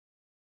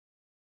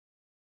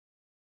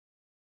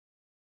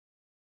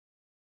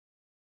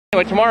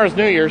anyway, tomorrow's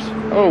New Year's.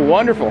 Oh,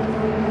 wonderful.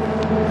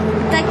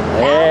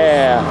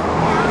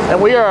 Yeah.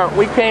 And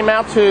we came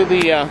out to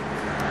the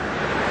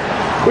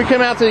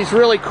these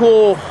really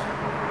cool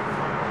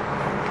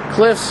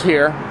cliffs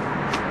here.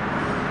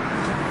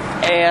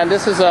 And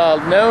this is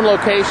a known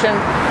location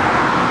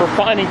for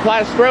finding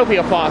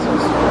Platystrophia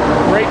fossils.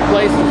 Great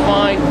place to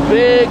find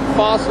big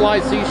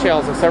fossilized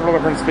seashells of several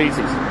different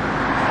species.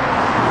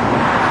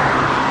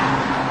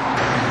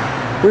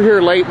 We're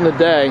here late in the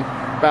day,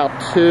 about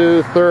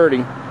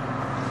 2:30,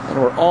 and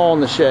we're all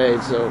in the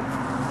shade, so.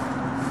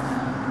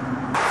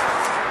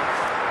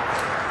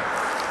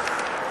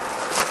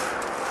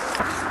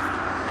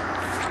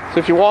 So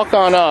if you walk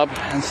on up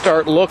and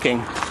start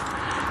looking,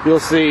 you'll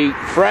see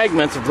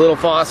fragments of little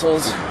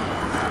fossils.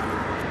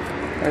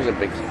 There's a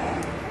big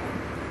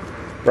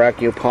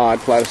brachiopod,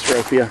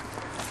 Platystrophia.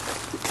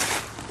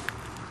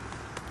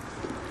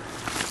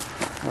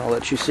 I'll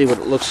let you see what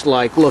it looks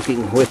like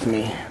looking with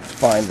me to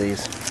find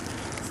these.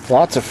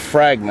 Lots of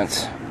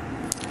fragments.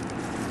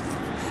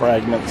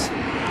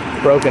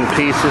 Broken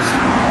pieces.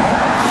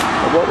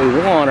 But what we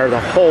want are the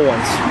whole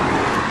ones.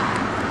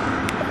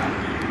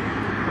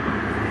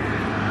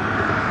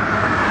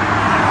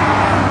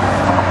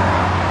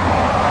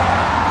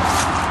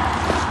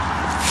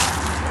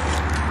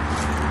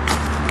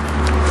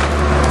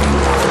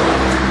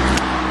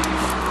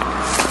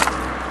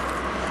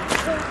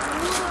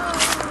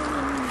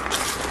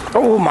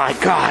 Oh my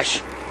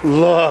gosh,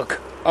 look.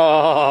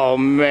 Oh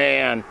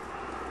man.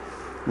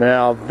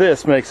 Now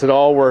this makes it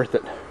all worth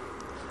it.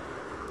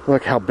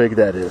 Look how big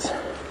that is.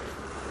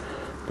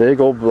 Big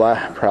old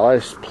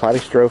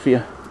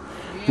Platystrophia.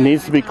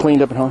 Needs to be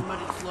cleaned up at home.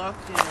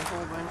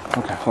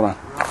 Okay, hold on.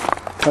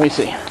 Let me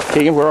see.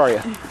 Keegan, where are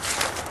you?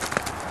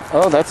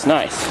 Oh, that's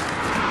nice.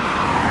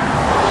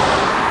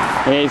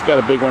 Yeah, he's got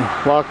a big one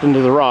locked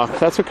into the rock.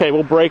 That's okay,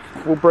 we'll break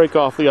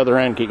off the other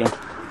end, Keegan.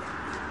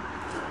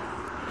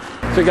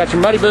 So you got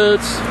your muddy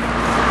boots,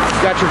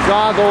 you got your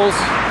goggles,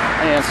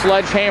 and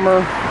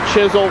sledgehammer,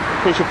 chisel, in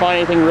case you find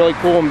anything really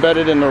cool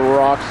embedded in the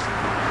rocks.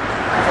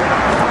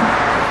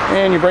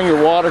 And you bring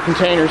your water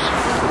containers,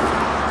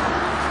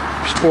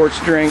 your sports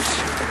drinks.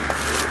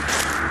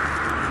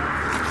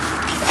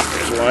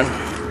 There's one.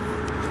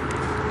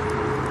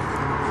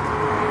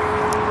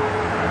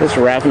 This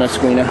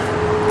Ravenasquina.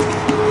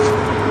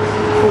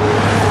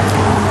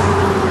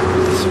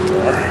 Some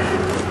more.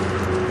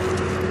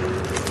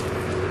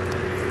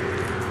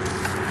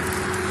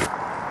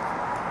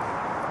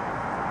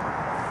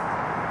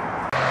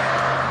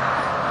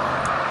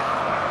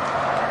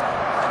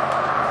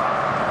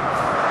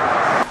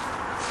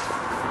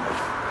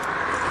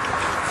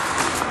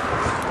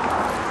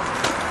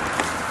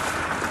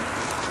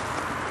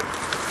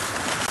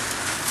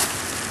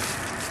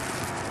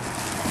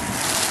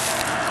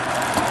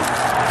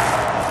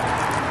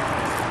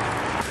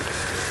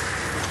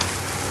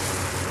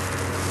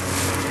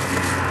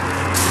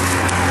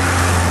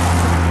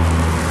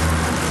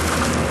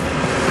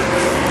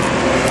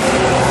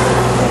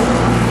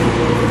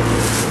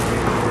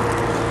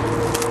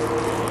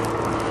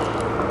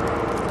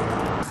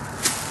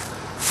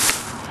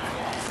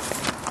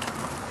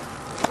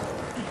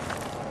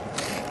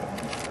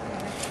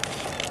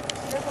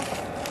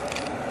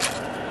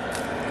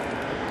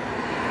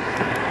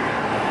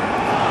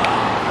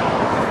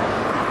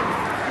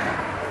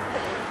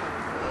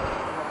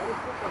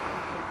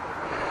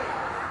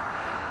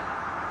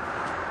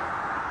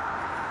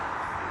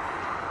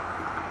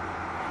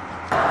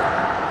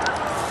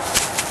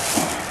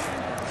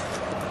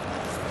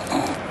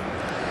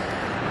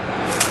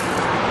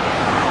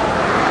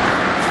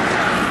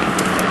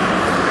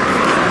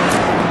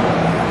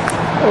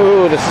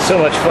 Oh, this is so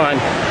much fun.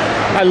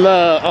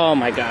 Oh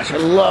my gosh, I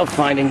love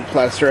finding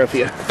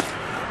Platystrophia.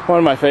 One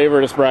of my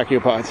favorite is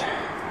brachiopods.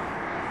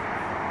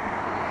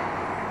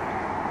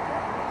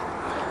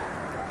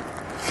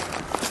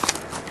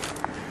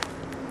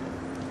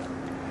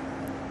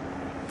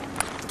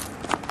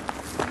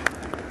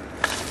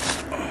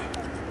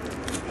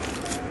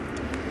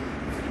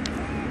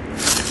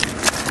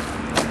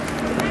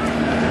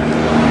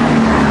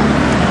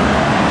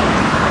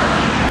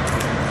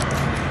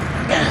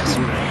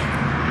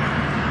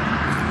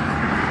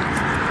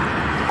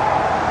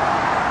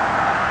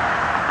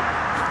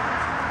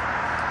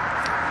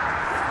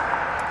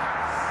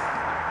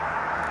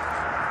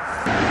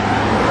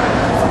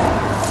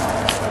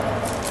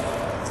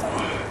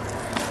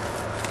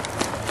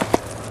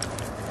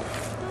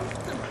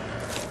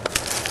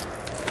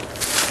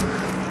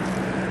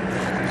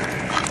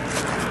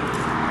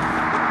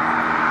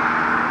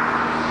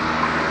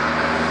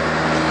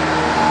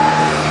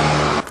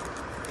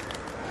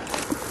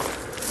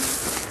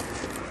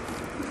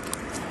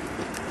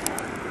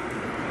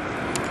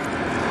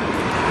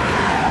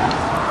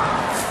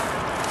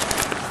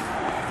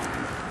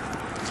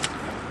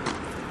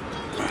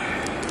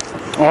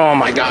 Oh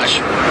my gosh.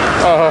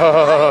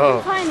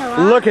 Oh,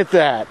 look at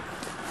that.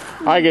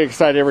 I get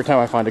excited every time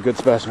I find a good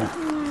specimen.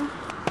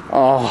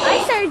 Oh.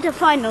 I started to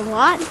find a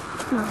lot.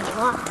 Not a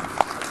lot.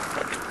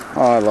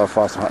 Oh, I love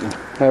fossil hunting.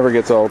 Never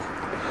gets old.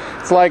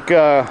 It's like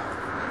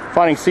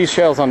finding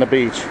seashells on the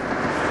beach.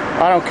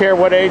 I don't care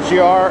what age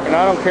you are, and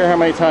I don't care how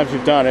many times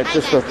you've done it.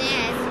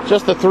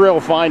 Just the thrill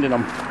of finding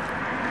them.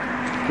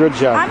 Good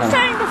job. I'm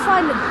starting to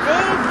find the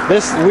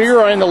big. We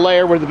are in the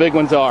layer where the big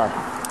ones are.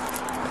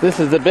 This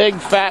is the big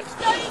fat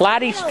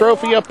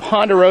Platystrophia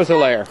ponderosa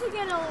layer.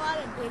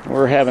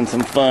 We're having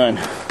some fun.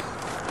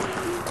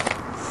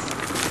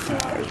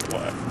 There's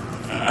one.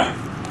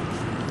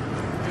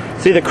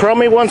 See, the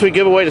crummy ones we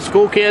give away to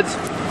school kids,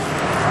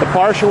 the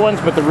partial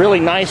ones, but the really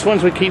nice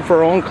ones we keep for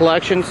our own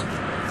collections,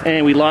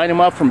 and we line them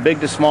up from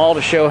big to small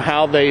to show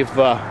how they've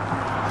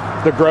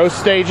the growth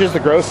stages, the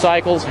growth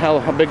cycles,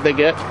 how big they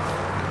get,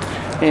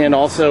 and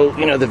also,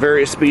 you know, the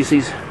various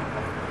species.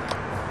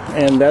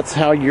 And that's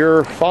how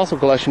your fossil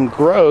collection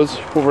grows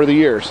over the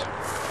years.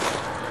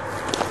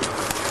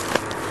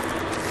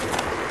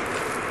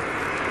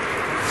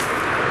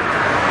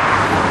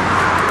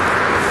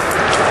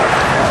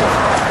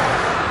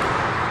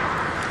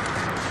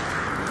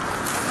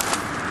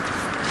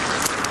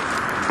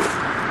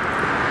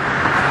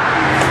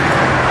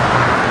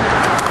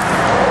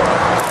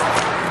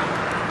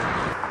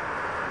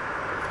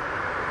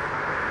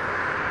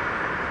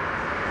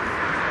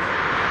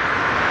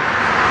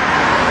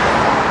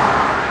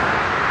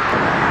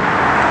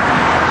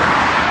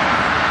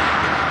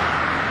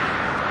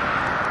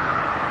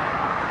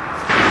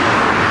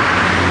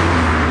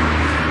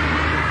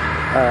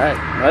 Alright,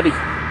 buddy.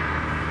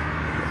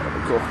 That'll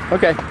be cool.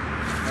 Okay.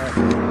 Right.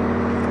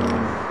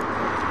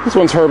 This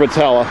one's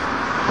Herbatella.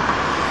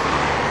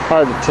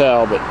 Hard to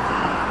tell, but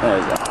there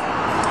you go.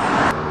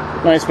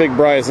 Nice big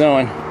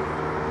bryozoan.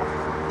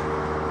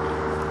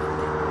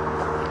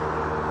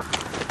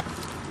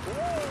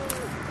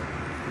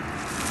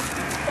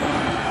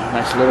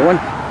 Nice little one.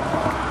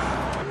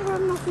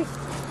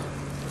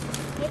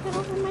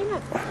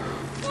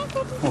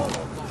 Oh,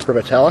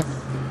 Herbatella.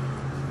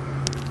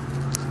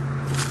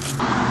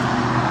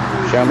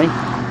 Show me.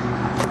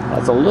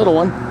 That's a little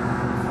one.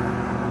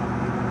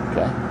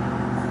 Okay.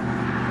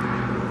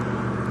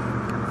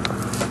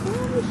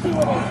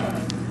 Oh,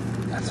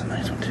 that's a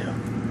nice one too.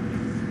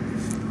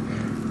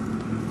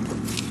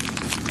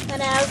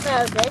 And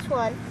also this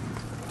one.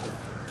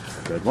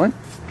 Good one.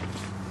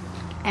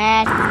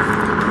 And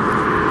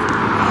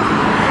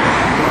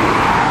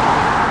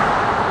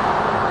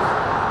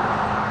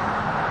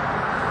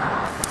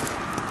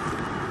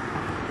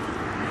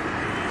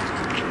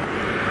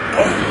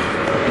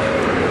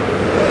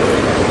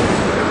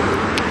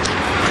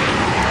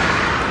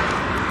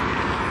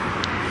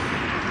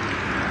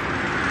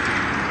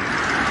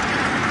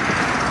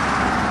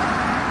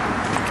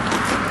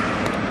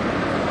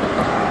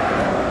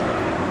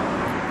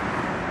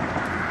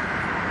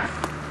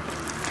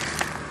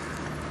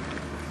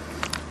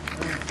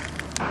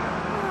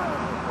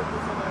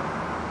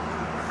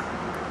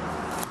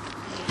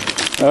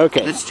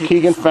okay,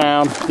 Keegan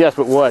found, yes,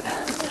 but what?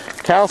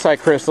 Calcite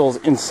crystals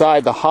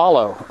inside the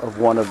hollow of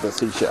one of the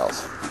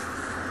seashells.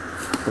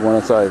 The one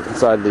inside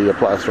the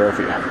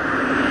Platystrophia.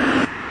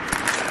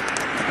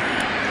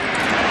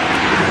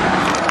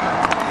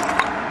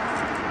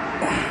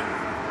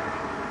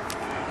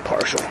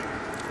 Partial.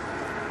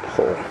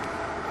 Whole.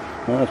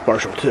 Well, that's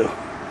partial too.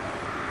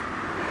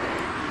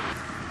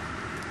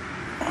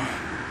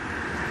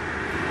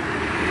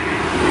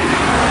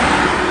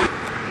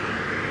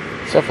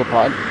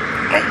 Cephalopod.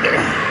 Right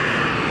there.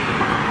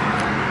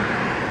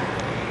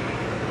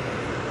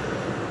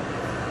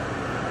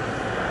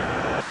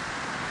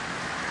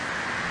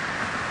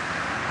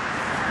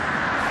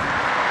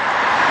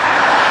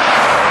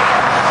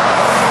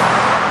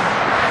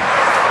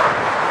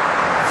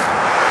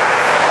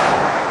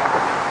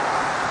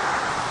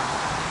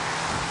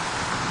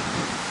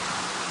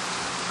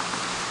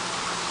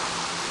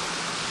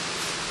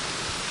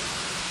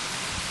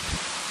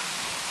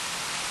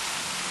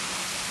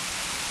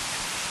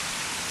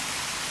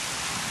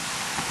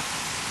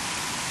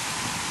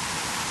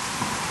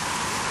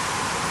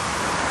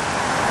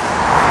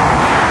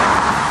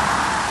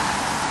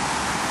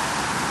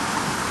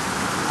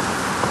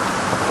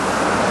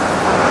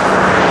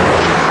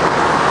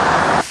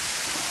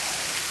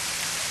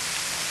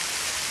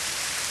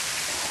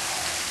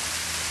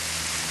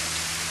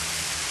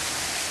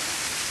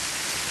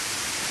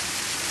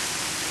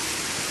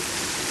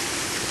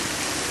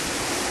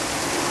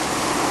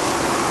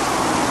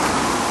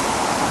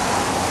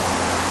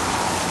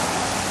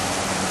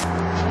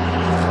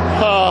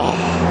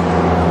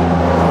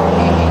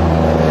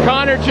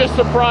 Just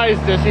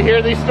surprised us. You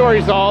hear these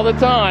stories all the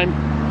time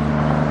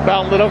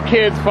about little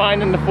kids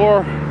finding the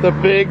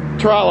big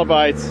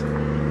trilobites.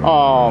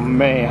 Oh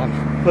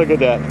man, look at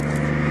that.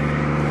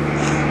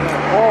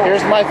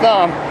 Here's my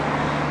thumb.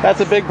 That's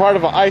a big part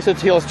of an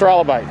isothelous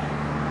trilobite.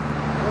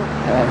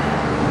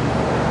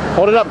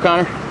 Hold it up,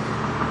 Connor.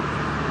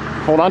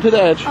 Hold on to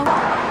the edge.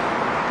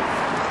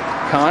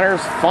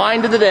 Connor's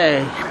find of the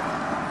day.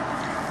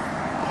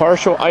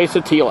 Partial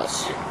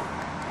isothelous.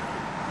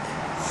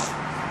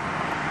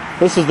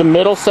 This is the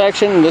middle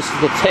section, and this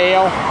is the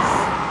tail.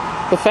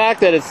 The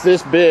fact that it's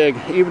this big,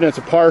 even if it's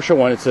a partial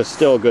one, it's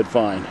still a good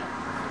find.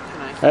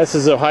 Can I This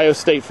is Ohio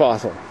State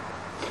fossil.